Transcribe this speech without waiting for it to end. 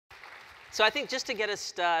So I think just to get us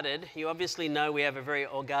started, you obviously know we have a very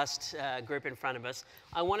august group in front of us.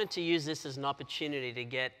 I wanted to use this as an opportunity to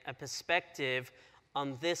get a perspective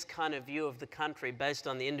on this kind of view of the country based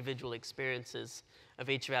on the individual experiences of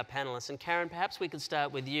each of our panelists. And Karen, perhaps we could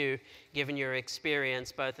start with you, given your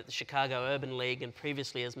experience both at the Chicago Urban League and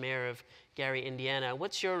previously as mayor of Gary, Indiana.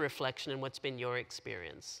 What's your reflection and what's been your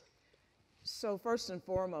experience? So first and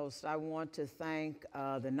foremost, I want to thank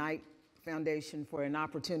the Knight Foundation for an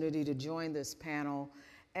opportunity to join this panel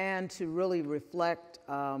and to really reflect,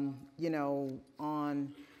 on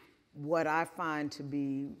what I find to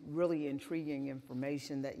be really intriguing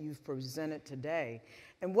information that you've presented today.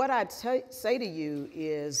 And what I'd say to you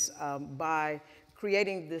is by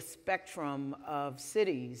creating this spectrum of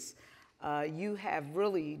cities, you have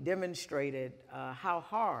really demonstrated how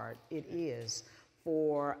hard it is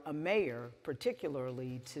for a mayor,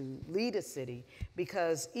 particularly, to lead a city,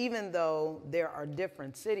 because even though there are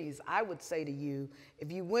different cities, I would say to you,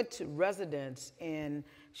 if you went to residents in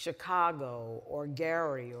Chicago or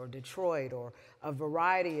Gary or Detroit or a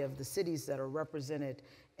variety of the cities that are represented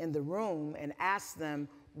in the room and asked them,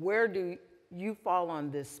 where do you fall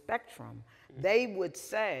on this spectrum? They would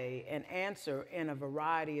say and answer in a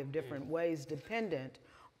variety of different ways, dependent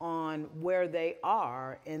on where they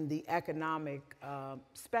are in the economic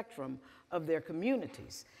spectrum of their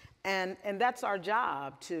communities. And that's our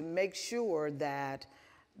job, to make sure that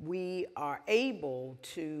we are able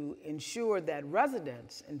to ensure that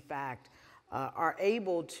residents, in fact, are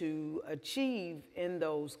able to achieve in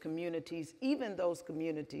those communities, even those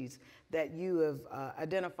communities that you have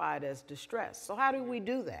identified as distressed. So how do we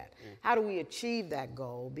do that? How do we achieve that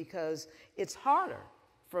goal? Because it's harder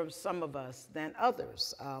for some of us than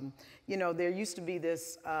others. There used to be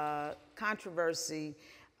this controversy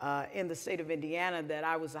in the state of Indiana that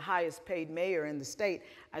I was the highest paid mayor in the state.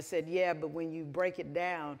 I said, yeah, but when you break it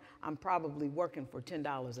down, I'm probably working for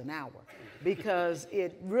 $10 an hour, because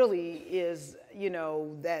it really is,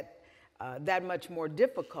 that much more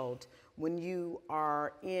difficult when you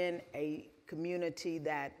are in a community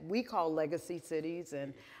that we call legacy cities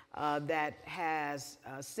and that has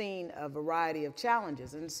seen a variety of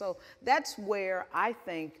challenges. And so that's where I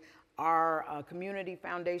think our community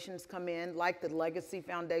foundations come in, like the Legacy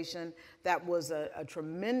Foundation. That was a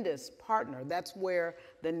tremendous partner. That's where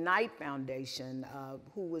the Knight Foundation,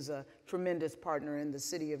 who was a tremendous partner in the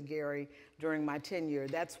city of Gary during my tenure,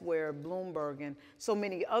 that's where Bloomberg and so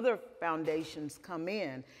many other foundations come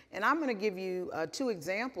in. And I'm going to give you 2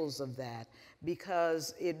 examples of that,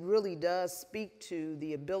 because it really does speak to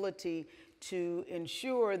the ability to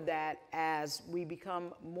ensure that as we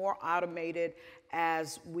become more automated,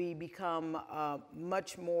 as we become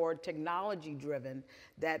much more technology driven,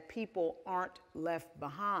 that people aren't left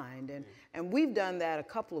behind. And we've done that a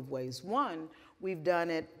couple of ways. One, we've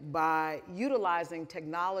done it by utilizing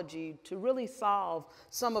technology to really solve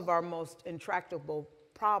some of our most intractable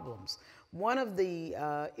problems. One of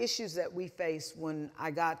the issues that we faced when I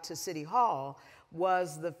got to City Hall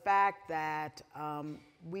was the fact that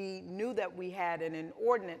we knew that we had an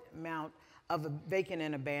inordinate amount of vacant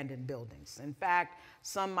and abandoned buildings. In fact,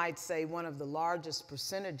 some might say one of the largest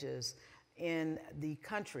percentages in the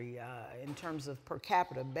country in terms of per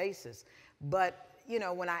capita basis. But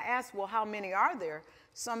when I asked, well, how many are there?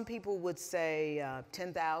 Some people would say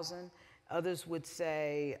 10,000. Others would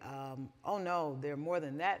say, oh no, there are more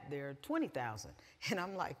than that, there are 20,000. And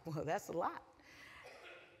I'm like, well, that's a lot.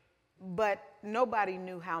 But nobody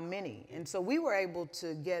knew how many. And so we were able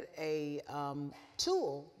to get a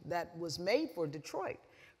tool that was made for Detroit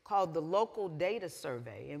called the Local Data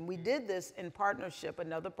Survey. And we did this in partnership,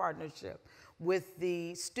 another partnership, with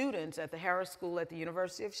the students at the Harris School at the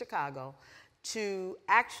University of Chicago to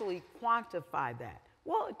actually quantify that.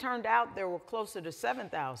 Well, it turned out there were closer to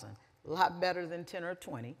 7,000, a lot better than 10 or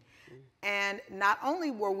 20. And not only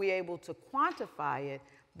were we able to quantify it,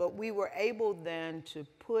 but we were able then to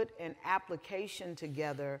put an application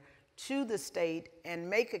together to the state and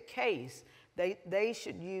make a case they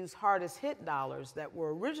should use hardest hit dollars that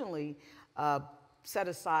were originally set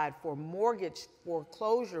aside for mortgage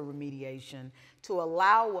foreclosure remediation to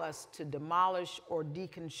allow us to demolish or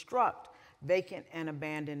deconstruct vacant and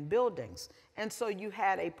abandoned buildings. And so you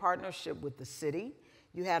had a partnership with the city,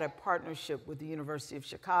 you had a partnership with the University of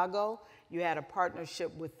Chicago, you had a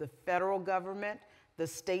partnership with the federal government, the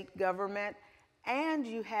state government, and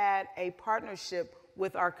you had a partnership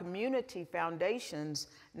with our community foundations,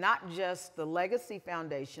 not just the Legacy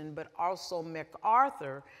Foundation, but also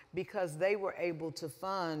MacArthur, because they were able to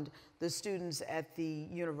fund the students at the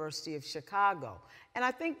University of Chicago. And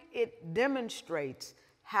I think it demonstrates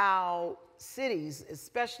how cities,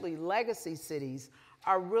 especially legacy cities,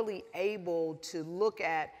 are really able to look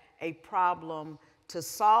at a problem to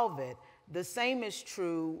solve it. The same is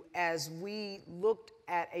true as we looked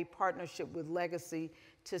at a partnership with Legacy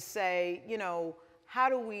to say, you know, how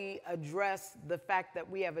do we address the fact that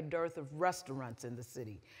we have a dearth of restaurants in the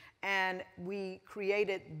city? And we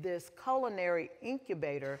created this culinary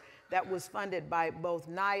incubator that was funded by both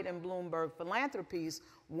Knight and Bloomberg Philanthropies.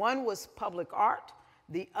 One was public art.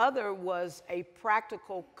 The other was a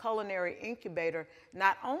practical culinary incubator,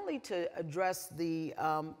 not only to address the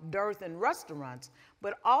dearth in restaurants,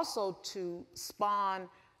 but also to spawn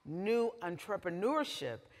new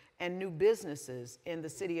entrepreneurship and new businesses in the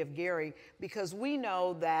city of Gary, because we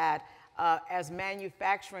know that as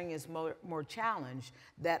manufacturing is more challenged,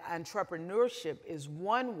 that entrepreneurship is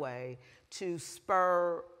one way to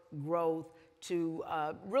spur growth, to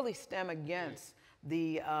really stem against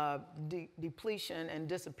the depletion and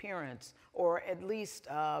disappearance, or at least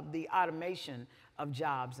the automation of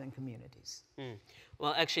jobs in communities.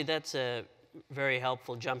 Well, actually, that's a very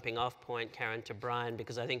helpful jumping off point, Karen, to Brian,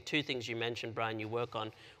 because I think two things you mentioned, Brian, you work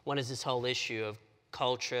on. One is this whole issue of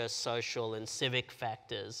culture, social, and civic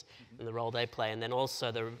factors and the role they play, and then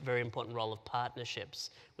also the very important role of partnerships,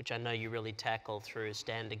 which I know you really tackle through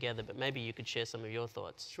Stand Together, but maybe you could share some of your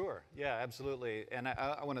thoughts. Sure, yeah, absolutely. And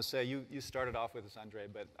I want to say, you started off with this, André,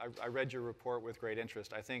 but I read your report with great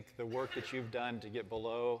interest. I think the work that you've done to get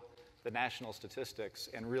below the national statistics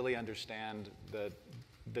and really understand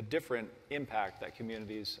the different impact that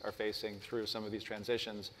communities are facing through some of these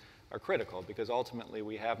transitions are critical, because ultimately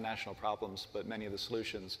we have national problems, but many of the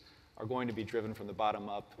solutions are going to be driven from the bottom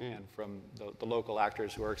up and from the local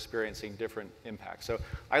actors who are experiencing different impacts. So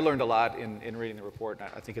I learned a lot in reading the report, and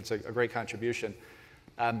I think it's a great contribution.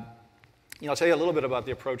 You know, I'll tell you a little bit about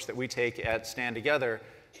the approach that we take at Stand Together,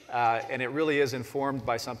 and it really is informed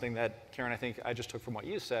by something that, Karen, I think I just took from what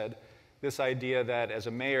you said, this idea that as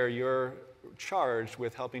a mayor, you're charged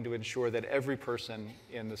with helping to ensure that every person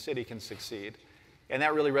in the city can succeed. And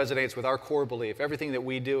that really resonates with our core belief. Everything that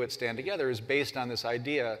we do at Stand Together is based on this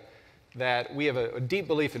idea that we have a deep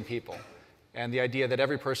belief in people, and the idea that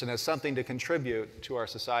every person has something to contribute to our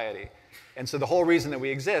society. And so the whole reason that we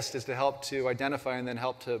exist is to help to identify and then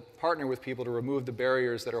help to partner with people to remove the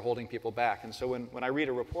barriers that are holding people back. And so when I read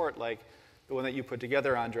a report like the one that you put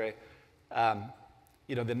together, André,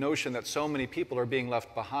 you know, the notion that so many people are being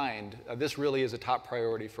left behind, this really is a top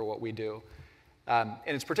priority for what we do. And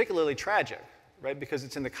it's particularly tragic, right? Because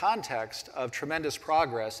it's in the context of tremendous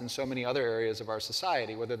progress in so many other areas of our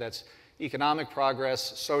society, whether that's economic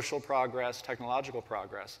progress, social progress, technological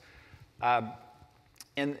progress.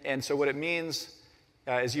 And so what it means,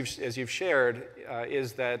 as you've shared,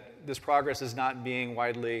 is that this progress is not being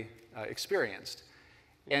widely experienced.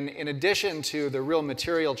 And in addition to the real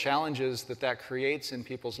material challenges that creates in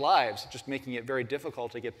people's lives, just making it very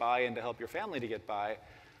difficult to get by and to help your family to get by,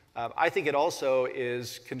 I think it also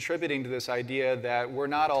is contributing to this idea that we're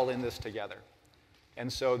not all in this together.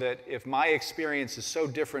 And so that if my experience is so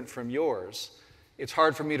different from yours, it's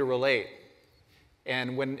hard for me to relate.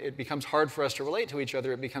 And when it becomes hard for us to relate to each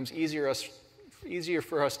other, it becomes easier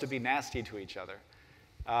for us to be nasty to each other.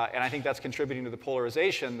 And I think that's contributing to the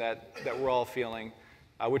polarization that we're all feeling,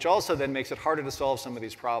 which also then makes it harder to solve some of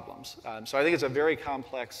these problems. So I think it's a very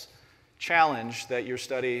complex challenge that your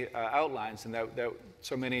study outlines, and that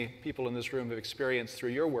so many people in this room have experienced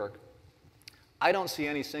through your work. I don't see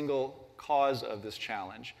any single cause of this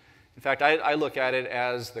challenge. In fact, I look at it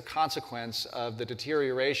as the consequence of the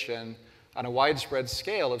deterioration on a widespread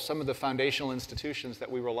scale of some of the foundational institutions that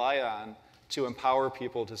we rely on to empower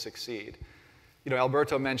people to succeed. You know,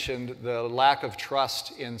 Alberto mentioned the lack of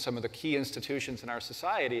trust in some of the key institutions in our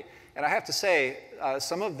society, and I have to say,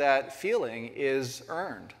 some of that feeling is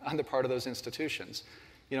earned on the part of those institutions.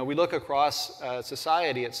 You know, we look across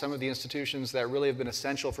society at some of the institutions that really have been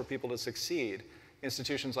essential for people to succeed.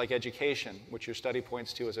 Institutions like education, which your study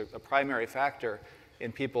points to as a primary factor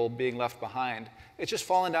in people being left behind. It's just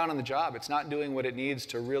fallen down on the job. It's not doing what it needs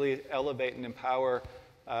to really elevate and empower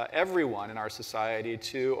everyone in our society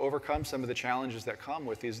to overcome some of the challenges that come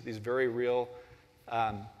with these very real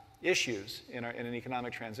issues in an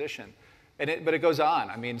economic transition. But it goes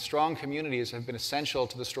on. I mean, strong communities have been essential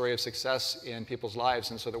to the story of success in people's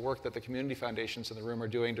lives, and so the work that the community foundations in the room are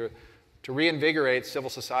doing to reinvigorate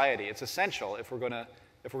civil society, it's essential if we're going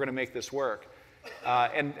to make this work,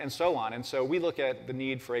 and so on. And so we look at the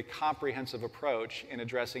need for a comprehensive approach in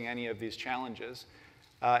addressing any of these challenges.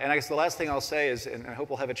 And I guess the last thing I'll say is, and I hope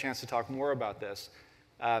we'll have a chance to talk more about this,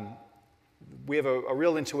 we have a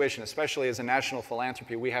real intuition, especially as a national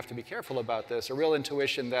philanthropy, we have to be careful about this, a real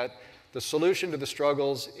intuition that The solution to the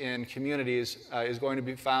struggles in communities is going to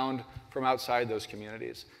be found from outside those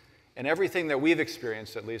communities. And everything that we've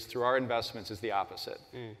experienced, at least through our investments, is the opposite.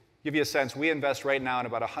 Give you a sense, we invest right now in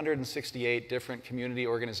about 168 different community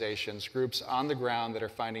organizations, groups on the ground that are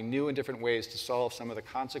finding new and different ways to solve some of the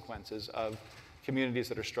consequences of communities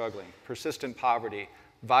that are struggling. Persistent poverty,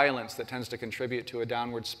 violence that tends to contribute to a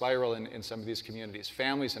downward spiral in some of these communities,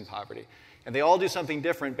 families in poverty. And they all do something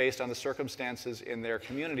different based on the circumstances in their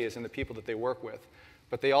communities and the people that they work with.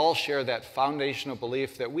 But they all share that foundational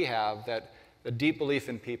belief that we have, that a deep belief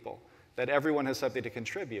in people, that everyone has something to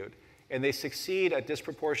contribute. And they succeed at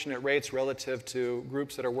disproportionate rates relative to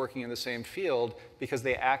groups that are working in the same field because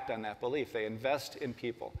they act on that belief. They invest in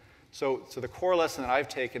people. So the core lesson that I've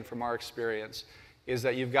taken from our experience is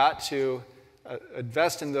that you've got to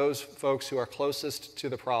invest in those folks who are closest to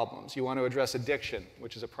the problems. You want to address addiction,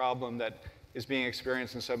 which is a problem that is being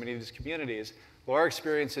experienced in so many of these communities. Well, our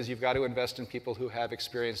experience is you've got to invest in people who have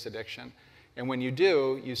experienced addiction. And when you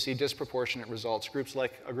do, you see disproportionate results. Groups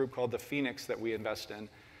like a group called the Phoenix that we invest in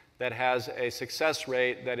that has a success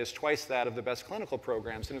rate that is twice that of the best clinical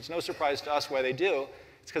programs. And it's no surprise to us why they do.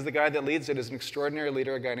 It's because the guy that leads it is an extraordinary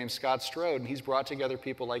leader, a guy named Scott Strode, and he's brought together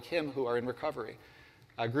people like him who are in recovery.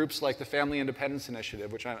 Groups like the Family Independence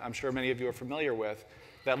Initiative, which I'm sure many of you are familiar with,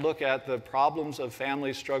 that look at the problems of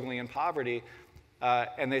families struggling in poverty,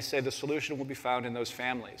 and they say the solution will be found in those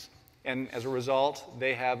families. And as a result,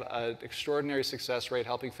 they have an extraordinary success rate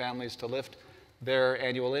helping families to lift their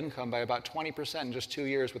annual income by about 20% in just 2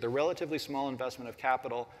 years with a relatively small investment of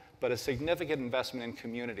capital, but a significant investment in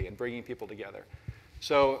community and bringing people together.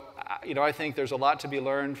 So, I think there's a lot to be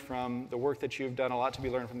learned from the work that you've done, a lot to be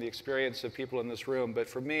learned from the experience of people in this room. But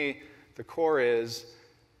for me, the core is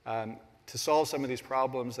to solve some of these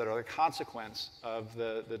problems that are the consequence of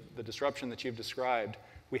the disruption that you've described.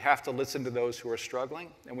 We have to listen to those who are struggling,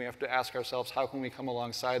 and we have to ask ourselves, how can we come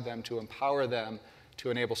alongside them to empower them to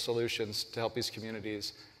enable solutions to help these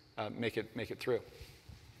communities make it through.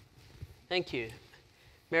 Thank you.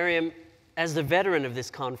 Mariam, as the veteran of this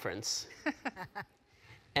conference,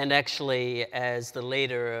 and actually as the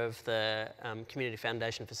leader of the Community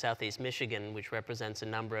Foundation for Southeast Michigan, which represents a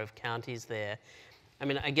number of counties there, I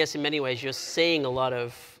mean, I guess in many ways you're seeing a lot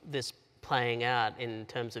of this playing out in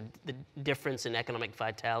terms of the difference in economic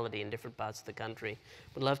vitality in different parts of the country.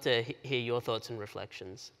 Would love to hear your thoughts and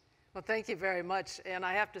reflections. Well, thank you very much. And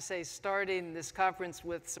I have to say, starting this conference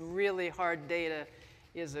with some really hard data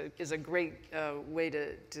is a great way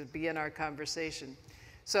to begin our conversation.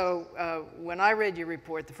 So when I read your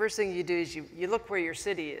report, the first thing you do is you look where your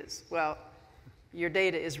city is. Well, your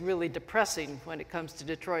data is really depressing when it comes to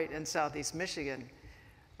Detroit and Southeast Michigan.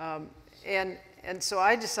 And so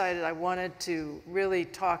I decided I wanted to really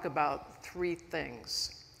talk about 3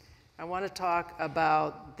 things. I want to talk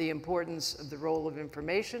about the importance of the role of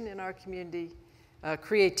information in our community,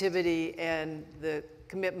 creativity, and the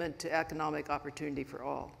commitment to economic opportunity for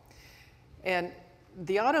all. And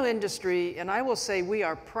the auto industry, and I will say we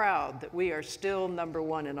are proud that we are still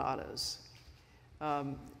 #1 in autos.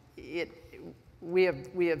 We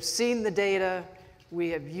have seen the data, we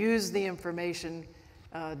have used the information.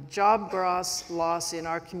 Job loss in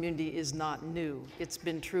our community is not new. It's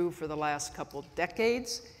been true for the last couple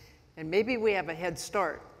decades. And maybe we have a head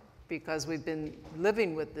start because we've been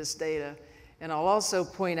living with this data. And I'll also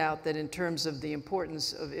point out that in terms of the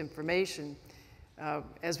importance of information,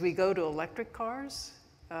 as we go to electric cars,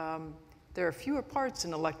 there are fewer parts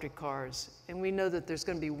in electric cars, and we know that there's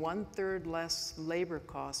going to be 1/3 less labor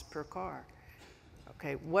costs per car.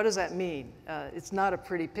 Okay, what does that mean? It's not a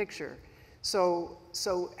pretty picture. So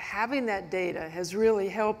having that data has really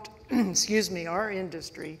helped, excuse me, our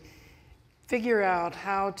industry figure out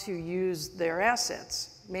how to use their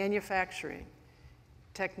assets, manufacturing,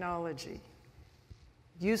 technology,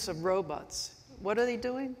 use of robots. What are they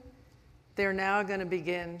doing? They're now going to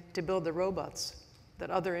begin to build the robots that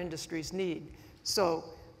other industries need. So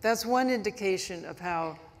that's one indication of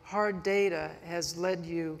how hard data has led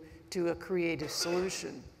you to a creative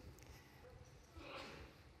solution.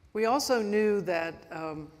 We also knew that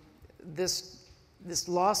this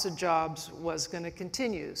loss of jobs was going to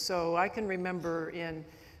continue. So I can remember in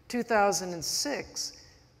 2006,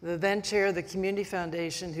 the then chair of the Community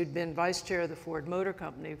Foundation, who'd been vice chair of the Ford Motor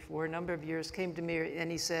Company for a number of years, came to me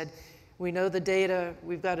and he said, we know the data,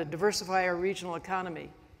 we've got to diversify our regional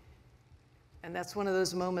economy. And that's one of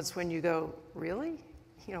those moments when you go, really?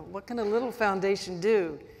 What can a little foundation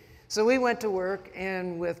do? So we went to work,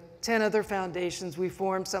 and with 10 other foundations, we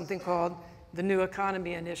formed something called the New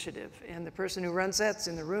Economy Initiative. And the person who runs that's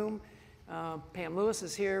in the room. Pam Lewis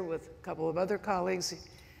is here with a couple of other colleagues.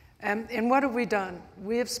 And what have we done?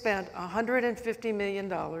 We have spent $150 million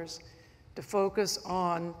to focus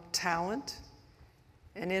on talent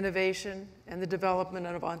and innovation and the development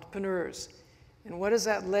of entrepreneurs. And what has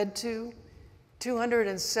that led to?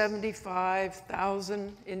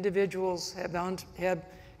 275,000 individuals have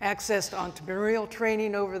access to entrepreneurial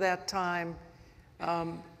training over that time.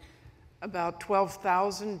 About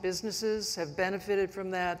 12,000 businesses have benefited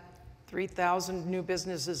from that. 3,000 new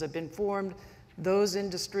businesses have been formed. Those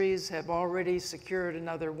industries have already secured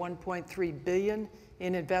another $1.3 billion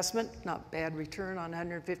in investment, not bad return on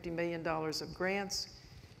 $150 million of grants.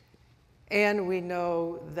 And we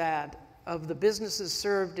know that of the businesses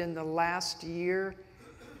served in the last year,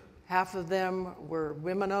 half of them were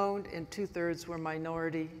women-owned and 2/3 were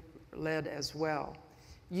minority-led as well.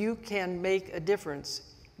 You can make a difference.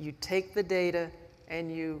 You take the data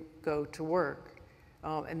and you go to work.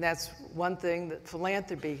 And that's one thing that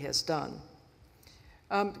philanthropy has done.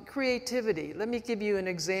 Creativity. Let me give you an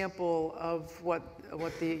example of what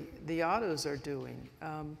the autos are doing.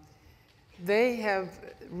 They have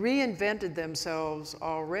reinvented themselves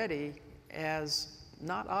already as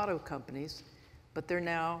not auto companies, but they're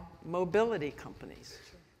now mobility companies.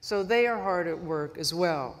 So they are hard at work as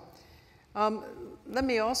well. Let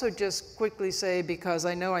me also just quickly say, because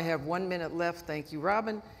I know I have 1 minute left, thank you,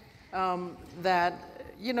 Robin, that,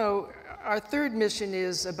 you know, our third mission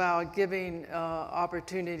is about giving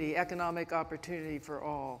opportunity, economic opportunity for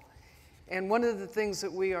all. And one of the things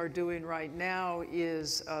that we are doing right now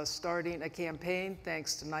is starting a campaign,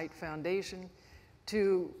 thanks to Knight Foundation,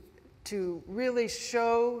 to really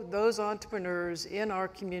show those entrepreneurs in our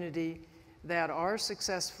community that are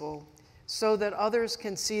successful so that others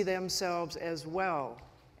can see themselves as well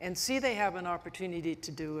and see they have an opportunity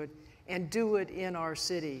to do it and do it in our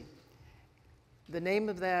city. The name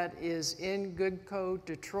of that is In Good Code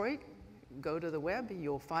Detroit. Go to the web,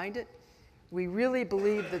 you'll find it. We really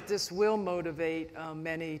believe that this will motivate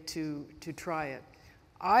many to try it.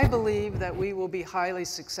 I believe that we will be highly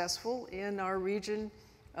successful in our region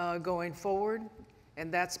going forward,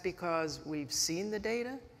 and that's because we've seen the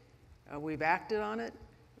data, we've acted on it,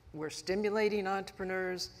 we're stimulating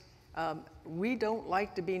entrepreneurs. We don't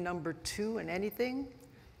like to be number 2 in anything,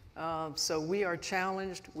 so we are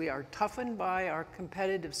challenged, we are toughened by our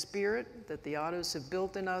competitive spirit that the autos have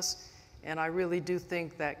built in us, and I really do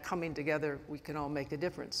think that coming together, we can all make a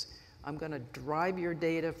difference. I'm going to drive your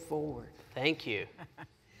data forward. Thank you.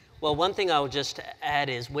 Well, one thing I'll just add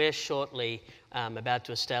is we're shortly about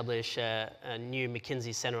to establish a new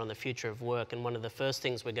McKinsey Center on the Future of Work, and one of the first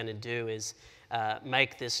things we're going to do is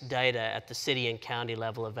make this data at the city and county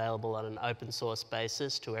level available on an open source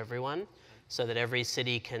basis to everyone, so that every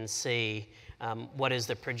city can see what is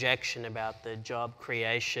the projection about the job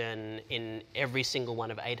creation in every single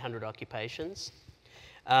one of 800 occupations.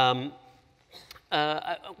 What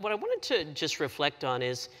I wanted to just reflect on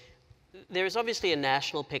is there is obviously a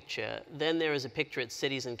national picture, then there is a picture at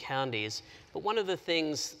cities and counties, but one of the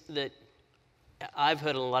things that I've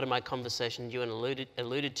heard in a lot of my conversations you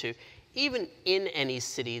alluded to, even in any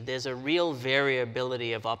city, there's a real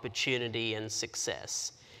variability of opportunity and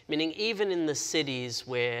success. Meaning even in the cities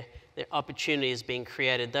where the opportunity is being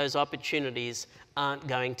created, those opportunities aren't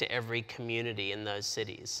going to every community in those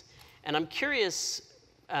cities. And I'm curious,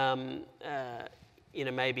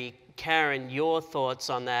 maybe Karen, your thoughts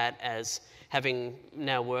on that as having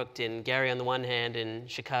now worked in Gary on the one hand and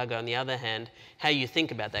Chicago on the other hand, how you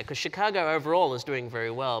think about that. Because Chicago overall is doing very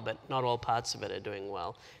well, but not all parts of it are doing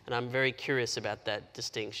well. And I'm very curious about that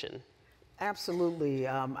distinction. Absolutely,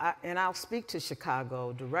 and I'll speak to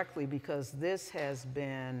Chicago directly because this has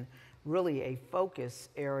been really a focus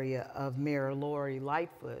area of Mayor Lori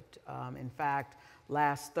Lightfoot. In fact,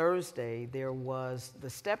 last Thursday there was the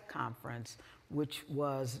STEP conference, which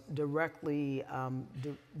was directly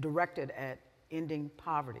directed at ending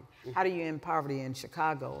poverty. How do you end poverty in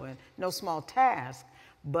Chicago? And no small task,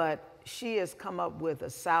 but she has come up with a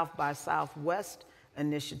South by Southwest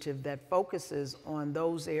initiative that focuses on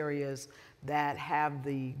those areas that have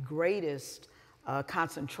the greatest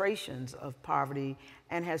concentrations of poverty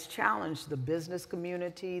and has challenged the business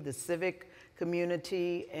community, the civic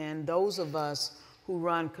community, and those of us who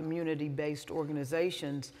run community-based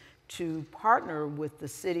organizations to partner with the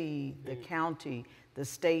city, the county, the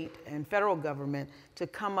state and federal government to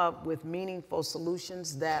come up with meaningful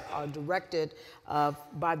solutions that are directed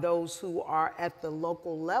by those who are at the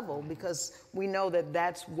local level, because we know that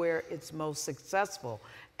that's where it's most successful.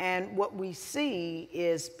 And what we see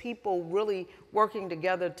is people really working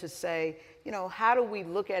together to say, you know, how do we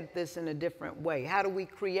look at this in a different way? How do we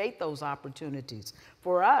create those opportunities?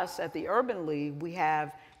 For us at the Urban League, we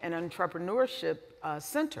have an entrepreneurship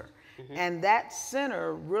center. And that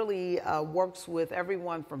center really works with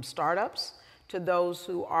everyone from startups to those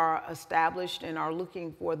who are established and are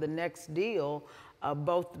looking for the next deal,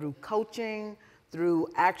 both through coaching, through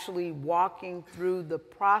actually walking through the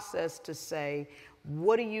process to say,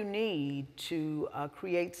 what do you need to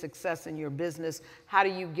create success in your business? How do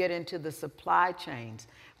you get into the supply chains?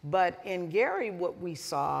 But in Gary, what we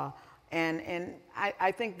saw, and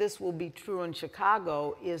I think this will be true in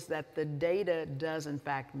Chicago, is that the data does in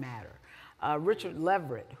fact matter. Richard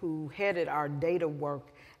Leverett, who headed our data work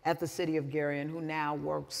at the City of Gary and who now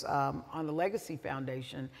works on the Legacy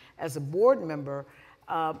Foundation as a board member,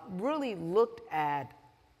 really looked at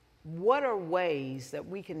what are ways that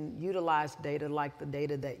we can utilize data like the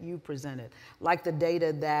data that you presented, like the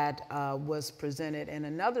data that was presented in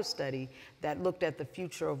another study that looked at the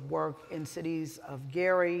future of work in cities of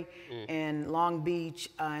Gary and Long Beach,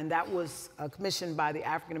 and that was commissioned by the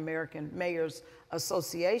African American Mayors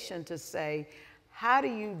Association to say, how do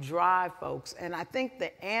you drive folks? And I think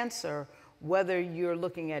the answer, whether you're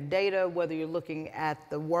looking at data, whether you're looking at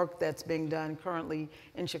the work that's being done currently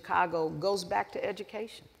in Chicago, goes back to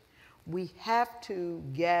education. We have to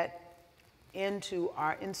get into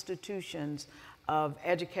our institutions of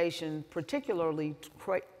education, particularly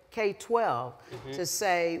K-12, to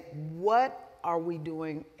say, what are we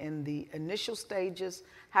doing in the initial stages?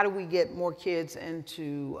 How do we get more kids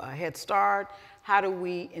into Head Start? How do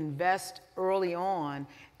we invest early on?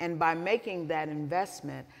 And by making that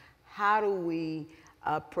investment, how do we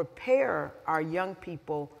prepare our young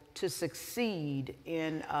people to succeed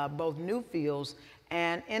in both new fields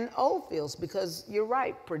and in old fields? Because you're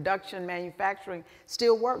right, production, manufacturing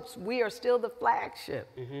still works. We are still the flagship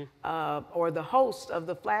or the host of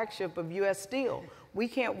the flagship of U.S. Steel. We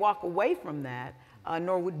can't walk away from that,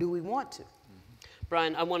 nor do we want to.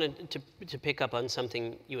 Brian, I wanted to pick up on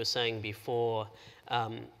something you were saying before,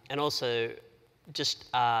 and also just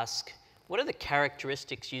ask, what are the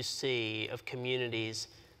characteristics you see of communities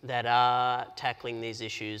that are tackling these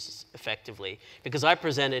issues effectively? Because I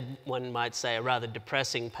presented, one might say, a rather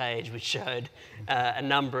depressing page which showed a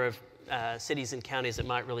number of cities and counties that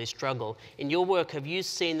might really struggle. In your work, have you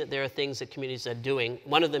seen that there are things that communities are doing?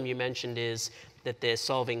 One of them you mentioned is that they're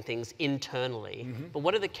solving things internally. But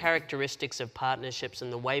what are the characteristics of partnerships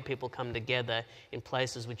and the way people come together in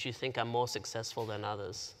places which you think are more successful than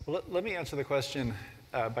others? Well, let me answer the question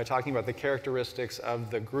by talking about the characteristics of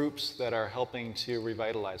the groups that are helping to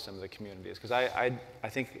revitalize some of the communities. Because I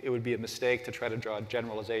think it would be a mistake to try to draw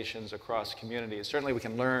generalizations across communities. Certainly we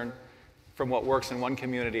can learn from what works in one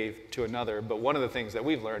community to another, but one of the things that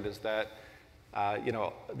we've learned is that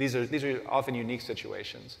these are often unique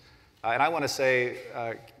situations. And I want to say,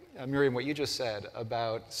 Mariam, what you just said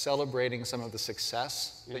about celebrating some of the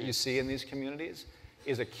success that you see in these communities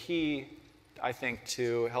is a key, I think,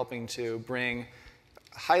 to helping to bring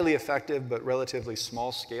highly effective but relatively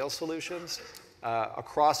small-scale solutions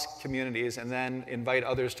across communities, and then invite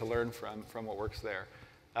others to learn from what works there.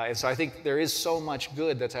 And so I think there is so much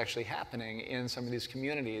good that's actually happening in some of these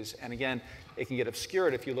communities. And again, it can get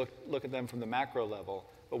obscured if you look at them from the macro level.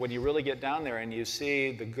 But when you really get down there and you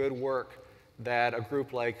see the good work that a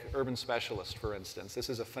group like Urban Specialists, for instance, this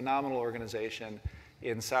is a phenomenal organization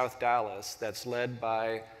in South Dallas that's led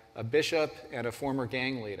by a bishop and a former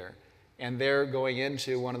gang leader. And they're going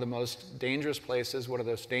into one of the most dangerous places, one of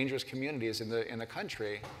those dangerous communities in the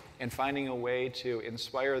country, and finding a way to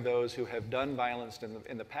inspire those who have done violence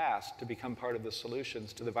in the past to become part of the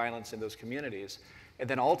solutions to the violence in those communities. And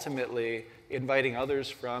then ultimately inviting others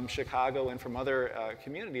from Chicago and from other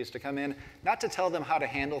communities to come in, not to tell them how to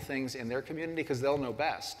handle things in their community, because they'll know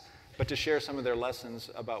best, but to share some of their lessons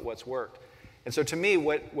about what's worked. And so to me,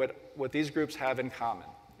 what these groups have in common,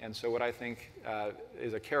 and so what I think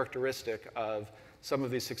is a characteristic of some of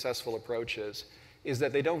these successful approaches, is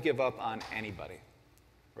that they don't give up on anybody,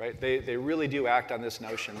 right? They really do act on this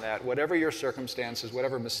notion that whatever your circumstances,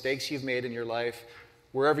 whatever mistakes you've made in your life,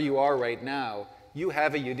 wherever you are right now, you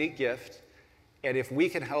have a unique gift, and if we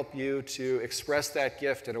can help you to express that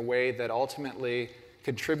gift in a way that ultimately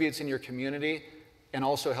contributes in your community and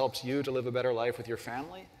also helps you to live a better life with your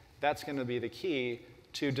family, that's going to be the key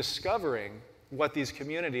to discovering what these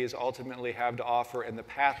communities ultimately have to offer and the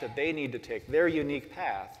path that they need to take, their unique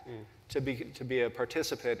path, to be a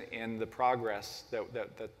participant in the progress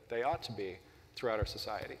that they ought to be throughout our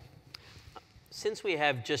society. Since we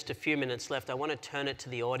have just a few minutes left, I want to turn it to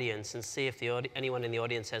the audience and see if anyone in the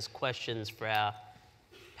audience has questions for our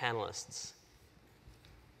panelists.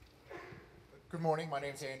 Good morning. My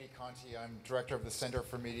name is Andy Conti. I'm director of the Center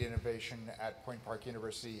for Media Innovation at Point Park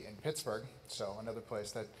University in Pittsburgh, so another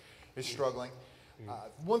place that is struggling.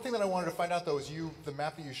 One thing that I wanted to find out, though, is the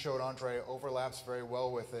map that you showed, André, overlaps very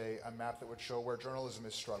well with a map that would show where journalism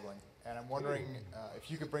is struggling. And I'm wondering if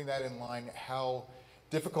you could bring that in line, how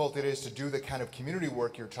difficult it is to do the kind of community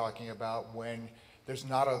work you're talking about when there's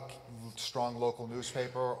not a strong local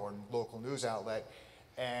newspaper or local news outlet.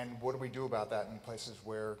 And what do we do about that in places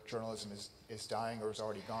where journalism is dying or is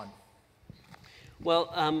already gone?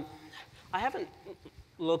 Well, I haven't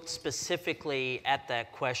looked specifically at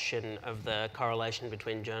that question of the correlation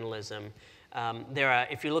between journalism.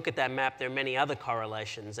 If you look at that map, there are many other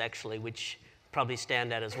correlations, actually, which probably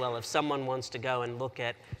stand out as well. If someone wants to go and look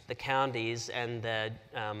at the counties and the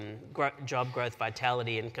job growth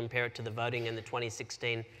vitality and compare it to the voting in the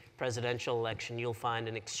 2016 presidential election, you'll find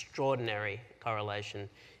an extraordinary correlation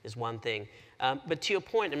is one thing. But to your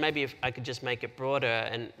point, and maybe if I could just make it broader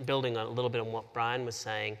and building on a little bit on what Brian was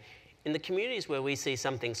saying, in the communities where we see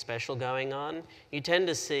something special going on, you tend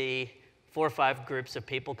to see 4 or 5 groups of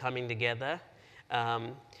people coming together.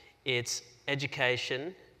 It's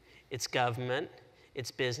education, it's government, it's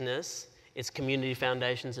business, it's community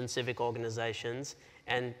foundations and civic organizations,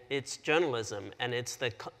 and it's journalism, and it's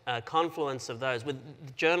the confluence of those, with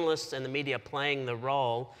the journalists and the media playing the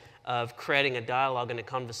role of creating a dialogue and a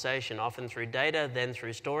conversation, often through data, then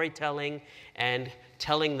through storytelling, and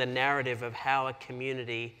telling the narrative of how a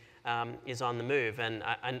community is on the move. And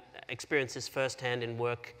I experienced this firsthand in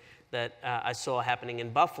work that I saw happening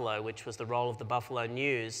in Buffalo, which was the role of the Buffalo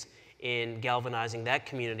News in galvanizing that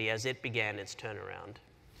community as it began its turnaround.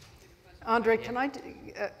 André,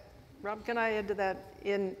 Rob, can I add to that?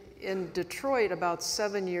 In Detroit, about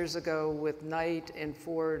 7 years ago, with Knight and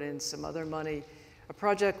Ford and some other money, a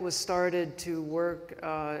project was started to work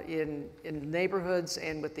in neighborhoods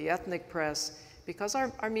and with the ethnic press, because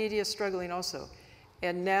our media is struggling also.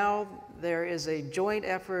 And now there is a joint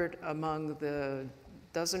effort among the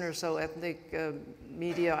dozen or so ethnic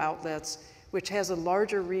media outlets, which has a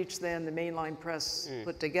larger reach than the mainline press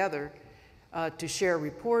put together, to share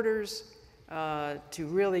reporters, to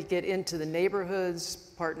really get into the neighborhoods,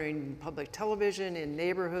 partnering in public television, in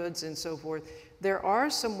neighborhoods, and so forth. There are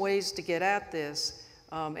some ways to get at this,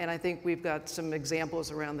 and I think we've got some examples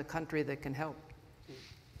around the country that can help. We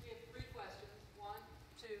have 3 questions. 1,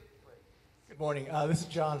 2, 3. Good morning. This is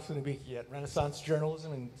John Funabiki at Renaissance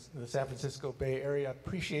Journalism in the San Francisco Bay Area. I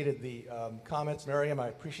appreciated the comments, Mariam. I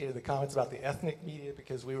appreciated the comments about the ethnic media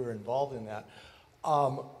because we were involved in that. I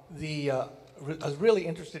was really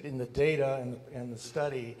interested in the data and the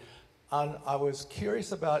study. I was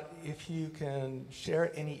curious about if you can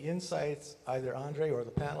share any insights, either André or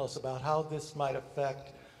the panelists, about how this might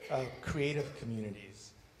affect creative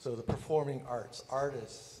communities. So the performing arts,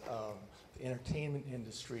 artists, the entertainment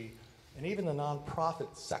industry, and even the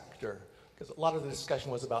nonprofit sector, because a lot of the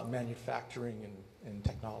discussion was about manufacturing and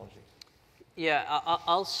technology. Yeah,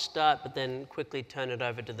 I'll start, but then quickly turn it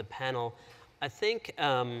over to the panel. I think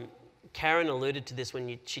Karen alluded to this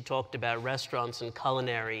when she talked about restaurants and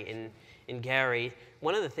culinary in Gary.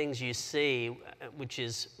 One of the things you see, which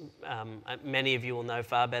is many of you will know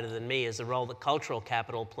far better than me, is the role that cultural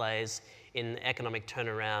capital plays in economic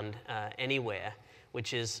turnaround anywhere,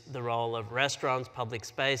 which is the role of restaurants, public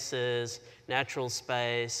spaces, natural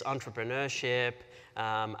space, entrepreneurship,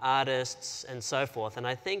 artists, and so forth. And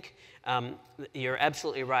I think you're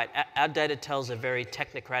absolutely right. Our data tells a very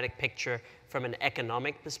technocratic picture from an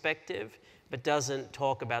economic perspective, but doesn't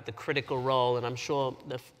talk about the critical role, and I'm sure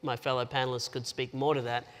my fellow panelists could speak more to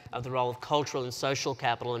that, of the role of cultural and social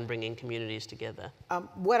capital in bringing communities together.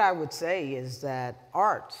 What I would say is that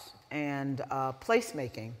arts and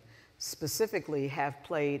placemaking specifically have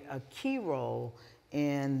played a key role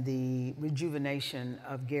in the rejuvenation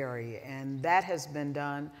of Gary, and that has been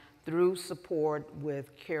done through support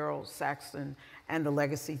with Carol Saxton and the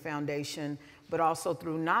Legacy Foundation, but also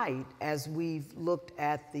through Knight, as we've looked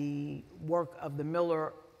at the work of the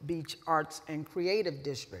Miller Beach Arts and Creative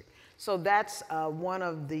District. So that's one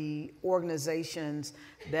of the organizations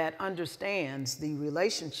that understands the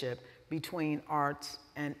relationship between arts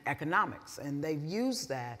and economics, and they've used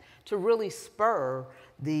that to really spur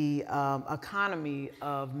the economy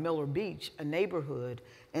of Miller Beach, a neighborhood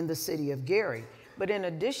in the city of Gary. But in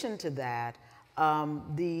addition to that,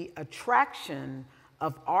 the attraction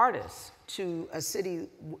of artists to a city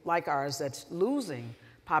like ours that's losing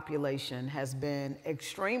population has been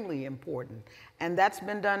extremely important. And that's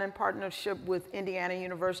been done in partnership with Indiana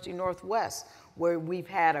University Northwest, where we've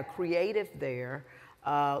had a creative there,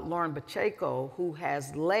 Lauren Pacheco, who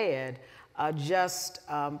has led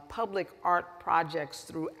public art projects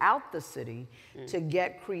throughout the city to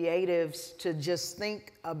get creatives to just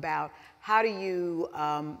think about how do you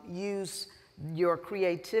use your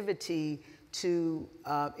creativity to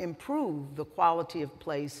improve the quality of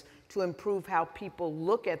place, to improve how people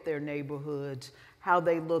look at their neighborhoods, how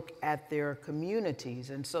they look at their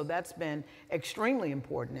communities. And so that's been extremely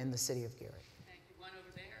important in the city of Gary. Thank you. One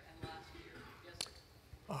over there and last year.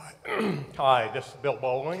 Yes, sir. Hi, this is Bill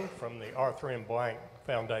Bowling from the Arthur M. Blank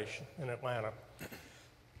Foundation in Atlanta.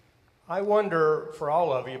 I wonder for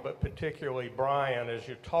all of you, but particularly Brian, as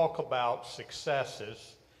you talk about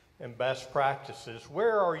successes and best practices,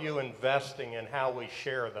 where are you investing in how we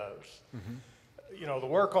share those? You know, the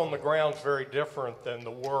work on the ground is very different than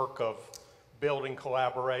the work of building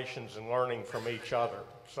collaborations and learning from each other.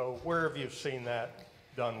 So where have you seen that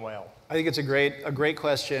done well? I think it's a great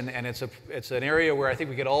question, and it's an area where I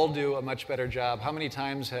think we could all do a much better job. How many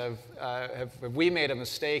times have we made a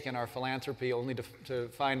mistake in our philanthropy only to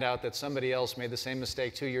find out that somebody else made the same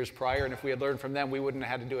mistake 2 years prior, and if we had learned from them, we wouldn't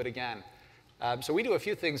have had to do it again. So we do a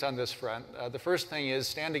few things on this front. The first thing is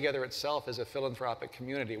Stand Together itself as a philanthropic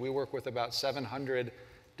community. We work with about 700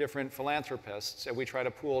 different philanthropists, and we try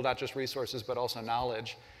to pool not just resources but also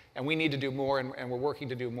knowledge. And we need to do more, and we're working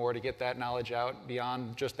to do more to get that knowledge out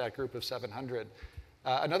beyond just that group of 700.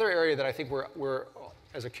 Another area that I think we're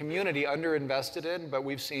as a community underinvested in, but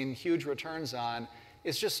we've seen huge returns on,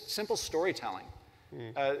 is just simple storytelling.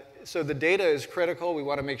 So the data is critical. We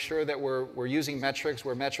want to make sure that we're using metrics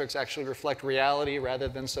where metrics actually reflect reality rather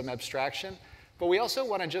than some abstraction. But we also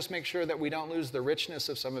want to just make sure that we don't lose the richness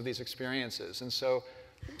of some of these experiences. And so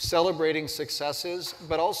celebrating successes,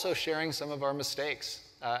 but also sharing some of our mistakes,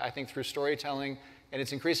 I think through storytelling. And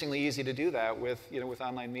it's increasingly easy to do that with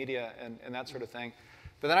online media and that sort of thing.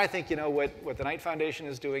 But then I think what the Knight Foundation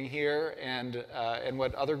is doing here and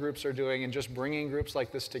what other groups are doing, and just bringing groups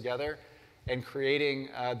like this together and creating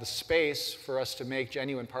the space for us to make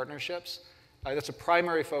genuine partnerships. That's a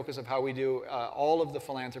primary focus of how we do all of the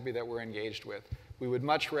philanthropy that we're engaged with. We would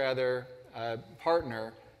much rather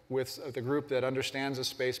partner with the group that understands the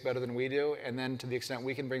space better than we do, and then to the extent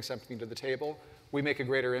we can bring something to the table, we make a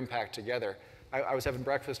greater impact together. I was having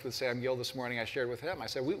breakfast with Sam Gill this morning. I shared with him. I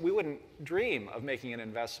said, we wouldn't dream of making an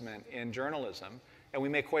investment in journalism, and we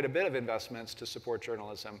make quite a bit of investments to support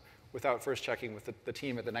journalism without first checking with the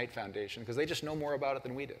team at the Knight Foundation, because they just know more about it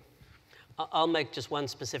than we do. I'll make just one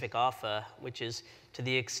specific offer, which is to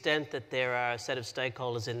the extent that there are a set of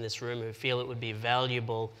stakeholders in this room who feel it would be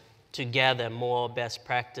valuable to gather more best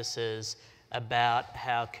practices about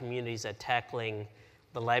how communities are tackling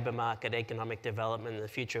the labor market, economic development, and the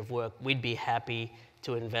future of work, we'd be happy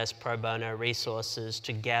to invest pro bono resources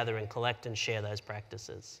to gather and collect and share those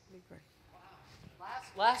practices.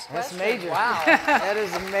 Last That's question. major. Wow. That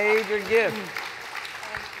is a major gift.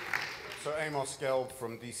 So Amos Gelb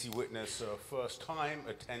from DC Witness, first-time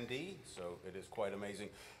attendee, so it is quite amazing.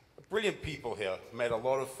 Brilliant people here. Met a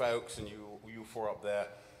lot of folks, and you four up there.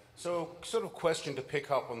 So sort of question to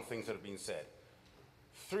pick up on things that have been said.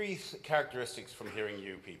 3 characteristics from hearing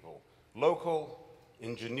you people. Local,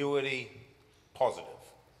 ingenuity, positive.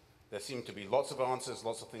 There seem to be lots of answers,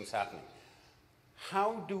 lots of things happening.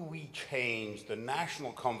 How do we change the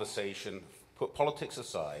national conversation, put politics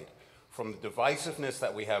aside, from the divisiveness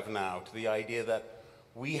that we have now to the idea that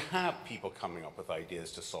we have people coming up with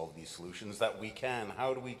ideas to solve these solutions, that we can?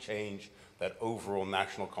 How do we change that overall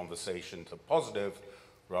national conversation to positive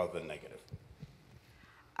rather than negative?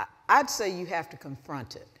 I'd say you have to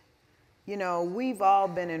confront it. You know, we've all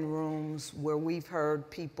been in rooms where we've heard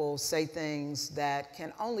people say things that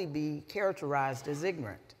can only be characterized as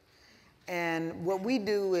ignorant. And what we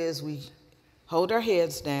do is we hold our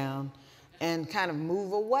heads down and kind of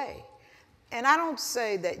move away. And I don't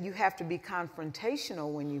say that you have to be confrontational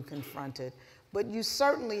when you confront it, but you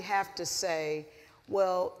certainly have to say,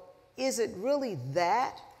 well, is it really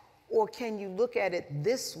that? Or can you look at it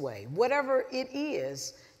this way? Whatever it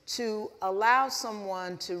is, to allow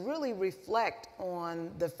someone to really reflect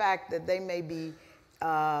on the fact that they may be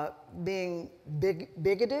being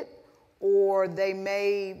bigoted, or they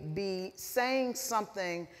may be saying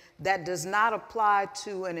something that does not apply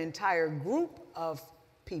to an entire group of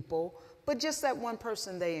people, but just that one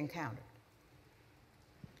person they encountered.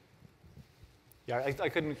 Yeah, I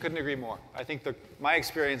couldn't agree more. I think my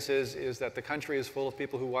experience is that the country is full of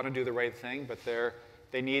people who want to do the right thing, but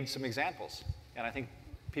they need some examples. And I think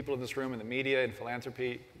people in this room, in the media, in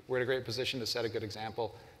philanthropy, we're in a great position to set a good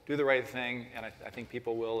example. Do the right thing, and I think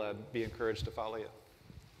people will be encouraged to follow you.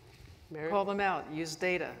 Mariam? Call them out, use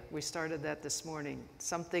data. We started that this morning.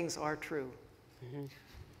 Some things are true.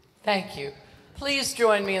 Thank you. Please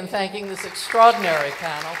join me in thanking this extraordinary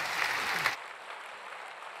panel.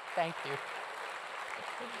 Thank you.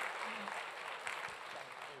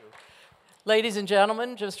 Ladies and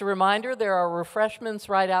gentlemen, just a reminder, there are refreshments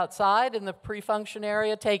right outside in the pre-function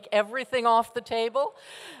area. Take everything off the table,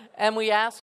 and we ask